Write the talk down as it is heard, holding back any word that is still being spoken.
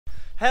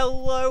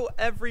Hello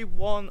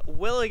everyone,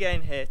 Will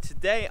again here.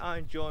 Today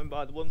I'm joined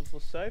by the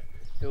wonderful Soph,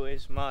 who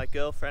is my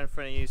girlfriend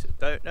for any of you that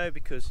don't know,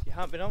 because you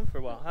haven't been on for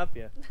a while, have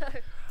you? No.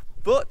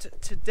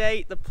 But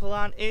today the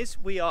plan is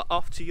we are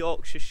off to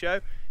Yorkshire Show.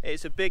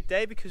 It's a big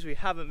day because we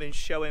haven't been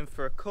showing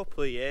for a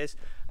couple of years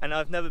and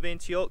I've never been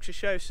to Yorkshire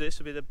Show, so this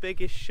will be the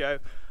biggest show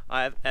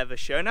I have ever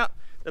shown up.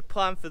 The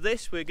plan for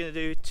this, we're going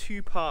to do a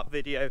two-part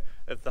video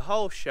of the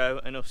whole show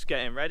and us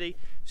getting ready.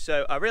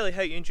 So I really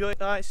hope you enjoy it,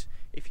 guys.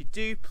 If you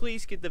do,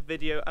 please give the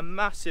video a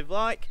massive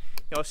like.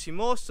 You want to see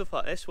more stuff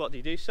like this, what do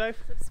you do, Soph?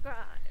 Subscribe.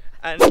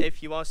 And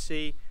if you want to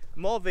see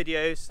more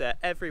videos, they're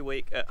every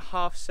week at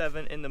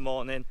 7:30 in the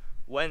morning,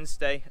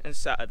 Wednesday and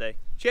Saturday.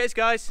 Cheers,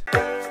 guys!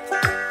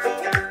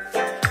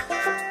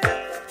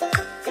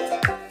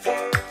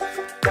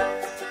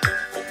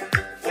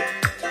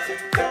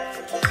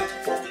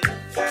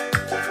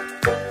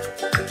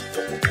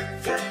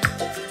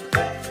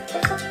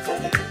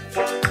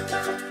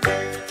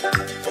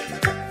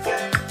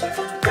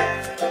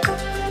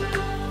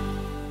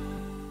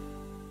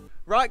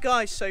 Right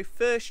guys, so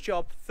first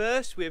job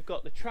first, we've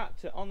got the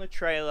tractor on the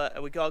trailer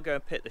and we gotta go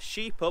and pick the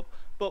sheep up.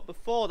 But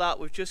before that,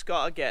 we've just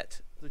gotta get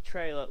the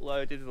trailer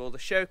loaded with all the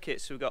show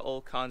kits. So we've got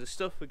all kinds of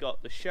stuff. We've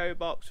got the show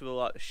box with all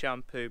like the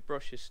shampoo,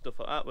 brushes, stuff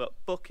like that. We've got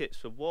buckets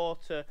for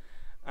water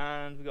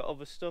and we've got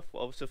other stuff.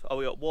 What other stuff? Oh,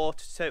 we got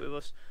water to take with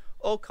us,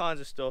 all kinds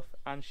of stuff,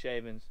 and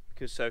shavings,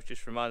 because Soph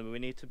just reminded me we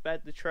need to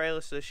bed the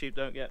trailer so the sheep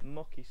don't get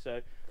mucky.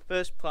 So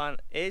first plan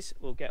is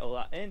we'll get all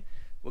that in.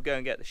 We'll go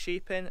and get the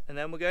sheep in, and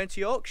then we're going to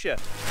Yorkshire.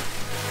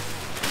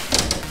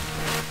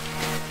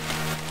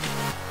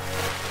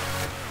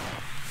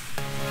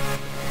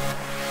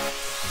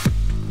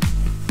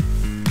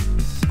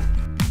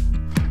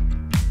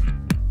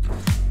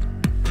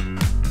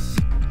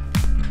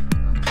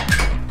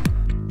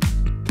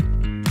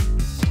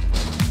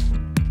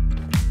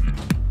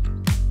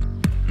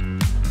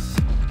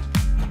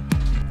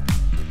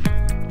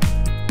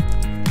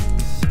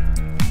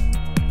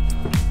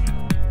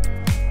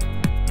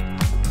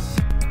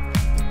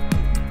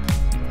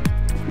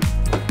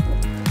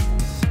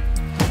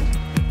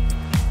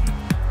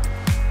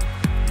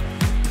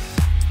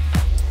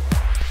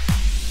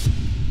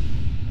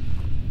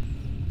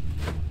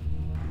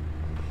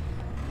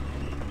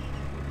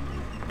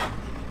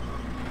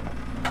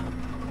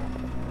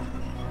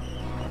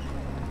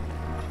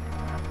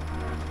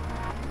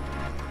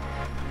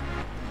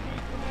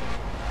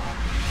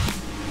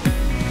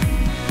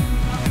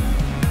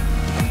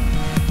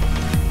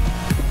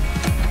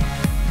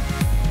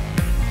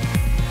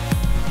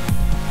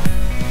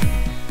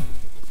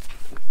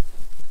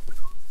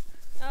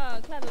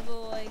 Clever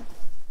boy.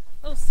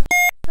 Oh, so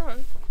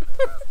done.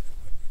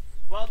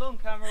 Well done,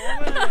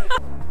 camerawoman.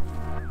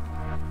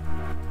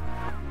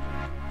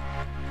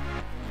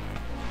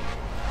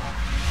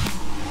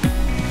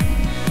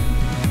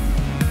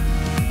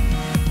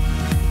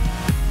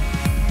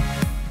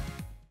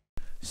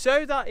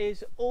 So that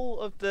is all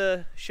of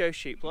the show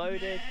sheep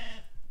loaded.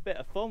 Bit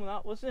of fun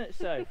that, wasn't it?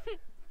 So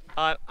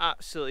I'm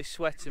absolutely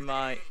sweating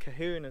my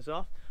kahunas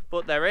off,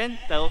 but they're in.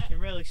 They're looking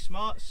really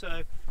smart.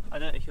 So I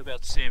don't know if you'll be able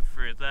to see them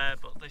through there,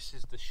 but this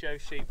is the show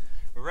sheep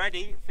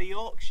ready for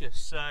Yorkshire.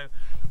 So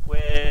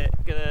we're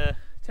gonna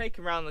take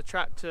him around the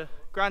tractor.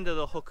 Grandad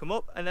will hook him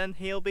up, and then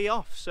he'll be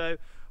off. So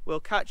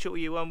we'll catch up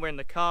with you when we're in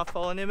the car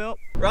following him up.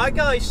 Right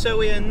guys, so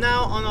we are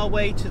now on our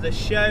way to the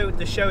show.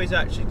 The show is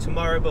actually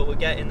tomorrow, but we're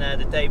getting there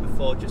the day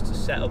before just to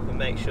set up and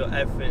make sure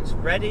everything's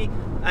ready.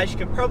 As you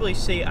can probably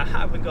see, I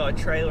haven't got a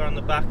trailer on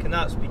the back, and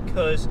that's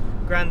because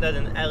Grandad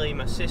and Ellie,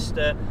 my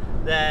sister,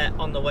 they're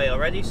on the way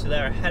already, so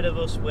they're ahead of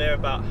us. We're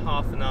about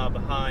half an hour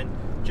behind,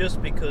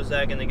 just because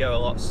they're going to go a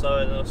lot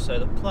slower than us. So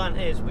the plan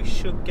is we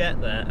should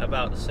get there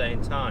about the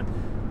same time,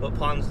 but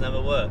plans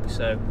never work,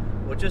 so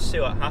we'll just see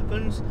what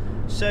happens.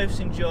 Soph's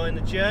enjoying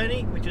the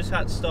journey. We just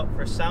had to stop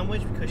for a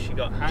sandwich because she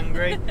got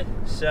hungry.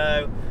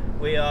 So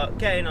we are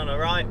getting on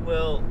alright.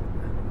 We'll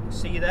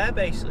see you there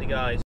basically,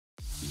 guys.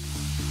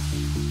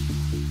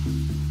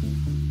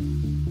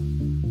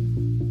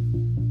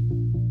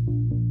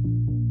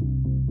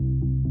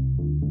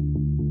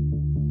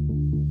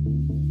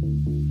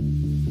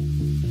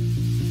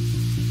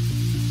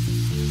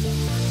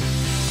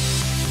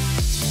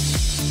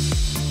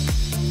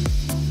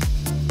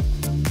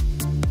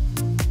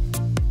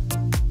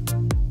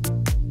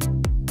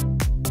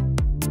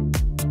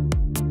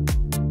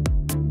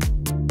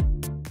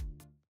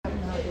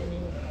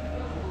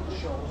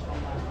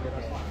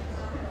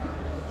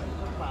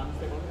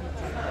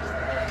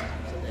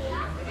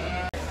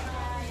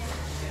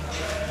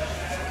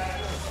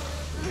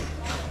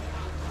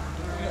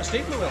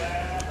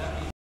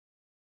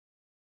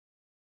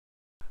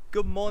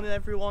 Good morning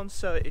everyone,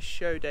 so it's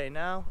show day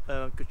now.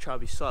 I'm going to try to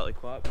be slightly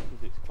quiet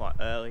because it's quite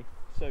early.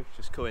 So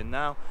just coming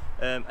now.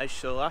 As you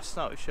saw last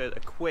night, we showed a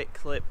quick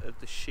clip of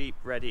the sheep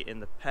ready in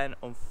the pen.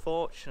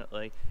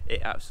 Unfortunately,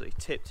 it absolutely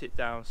tipped it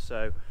down,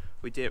 so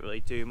we didn't really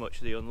do much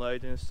of the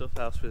unloading and stuff,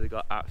 else we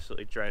got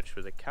absolutely drenched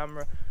with the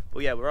camera.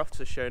 But yeah, we're off to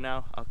the show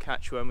now. I'll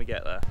catch you when we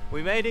get there.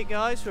 We made it,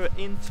 guys. We're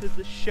into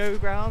the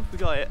showground. We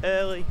got it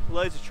early,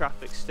 loads of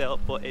traffic still,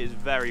 but it is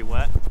very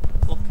wet.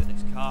 Look at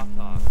this car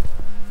park.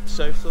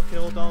 Soph's looking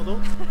all dolled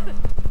up.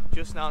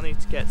 Just now need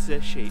to get to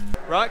the sheep.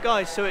 Right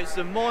guys, so it's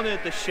the morning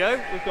of the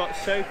show. We've got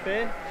Soph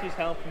here. She's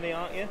helping me,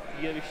 aren't you?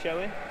 You gonna be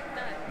showing?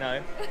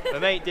 No. My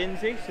mate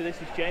Dinsey, so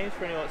this is James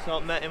for anyone that's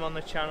not met him on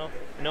the channel.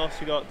 And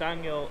also got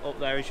Daniel up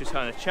there who's just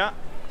having a chat.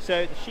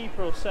 So the sheep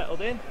are all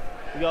settled in.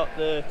 We've got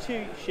the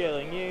 2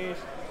 shearling ewes,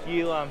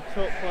 ewe lamb,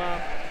 tuck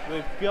lamb.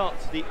 We've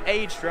got the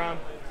aged ram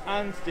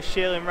and the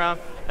shearling ram.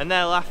 And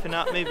they're laughing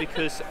at me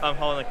because I'm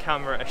holding a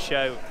camera at a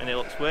show and it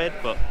looks weird,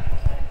 but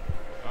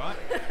alright.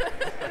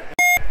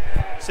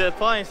 So the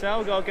plan is now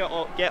we've got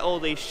to get all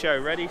these show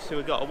ready. So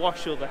we've got to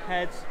wash all the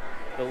heads,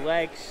 the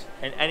legs,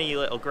 and any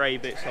little grey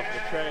bits off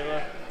the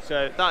trailer.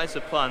 So that is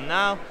the plan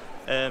now.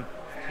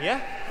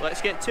 Yeah,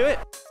 let's get to it.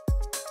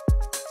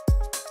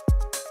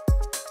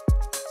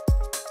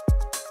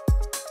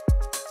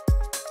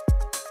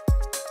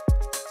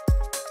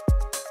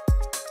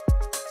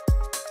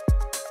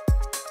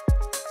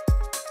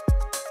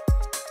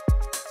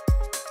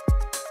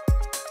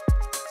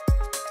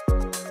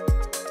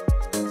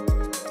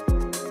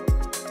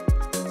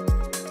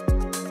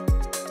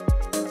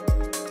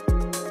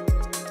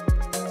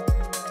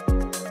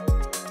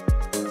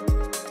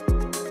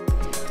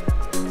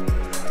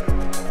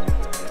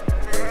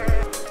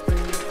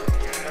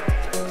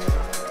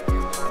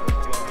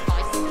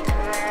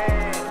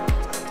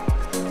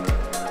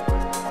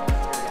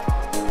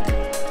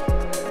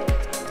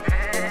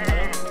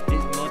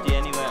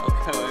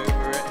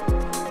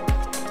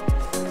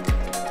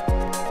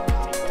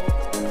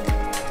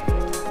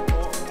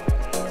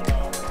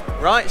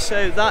 Right,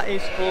 so that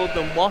is all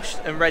done, washed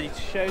and ready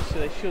to show, so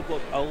they should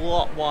look a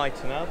lot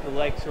whiter now. The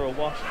legs are all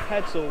washed,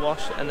 heads all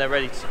washed, and they're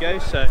ready to go.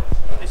 So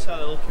this is how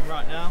they're looking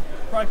right now.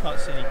 Probably can't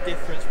see any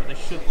difference, but they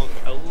should look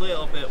a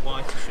little bit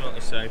whiter, shortly.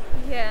 So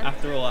yeah,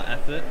 after all that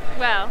effort.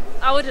 Well,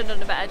 I would have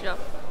done a better job.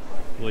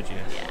 Would you?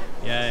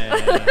 Yeah.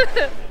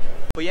 Yeah.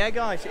 But yeah,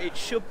 guys, it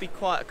should be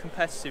quite a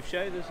competitive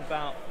show. There's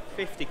about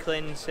 50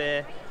 clins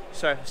here.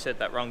 Sorry if I said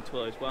that wrong to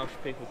all those Welsh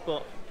people,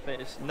 but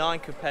there's 9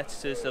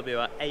 competitors. There'll be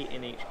about 8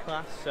 in each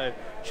class, so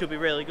should be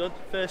really good.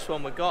 First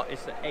one we've got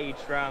is the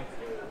aged ram,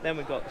 then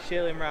we've got the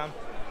shearling ram,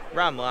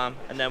 ram lamb,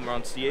 and then we're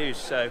on to the ewes.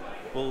 So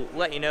we'll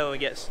let you know when we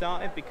get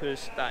started,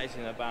 because that is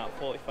in about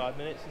 45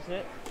 minutes, isn't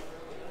it?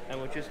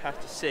 And we'll just have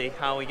to see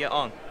how we get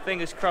on.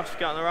 Fingers crossed we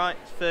get on the right.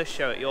 It's first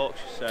show at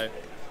Yorkshire, so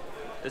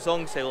as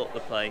long as they look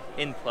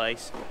in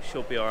place, it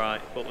should be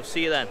alright. But we'll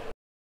see you then.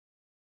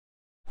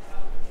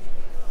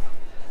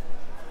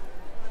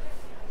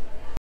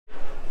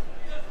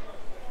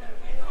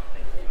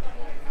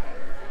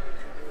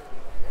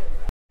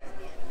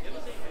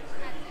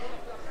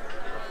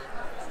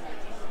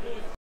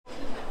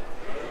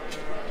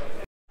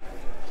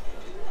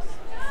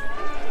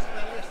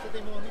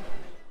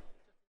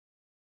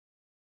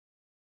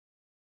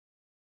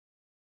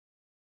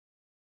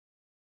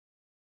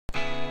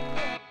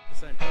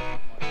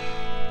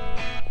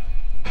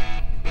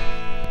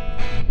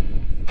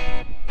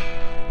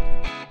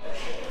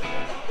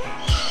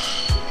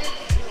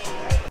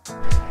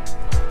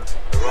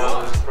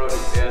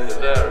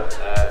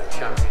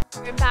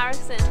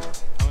 Embarrassing.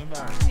 I'm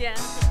embarrassed. Yeah.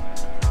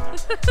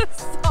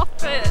 Stop.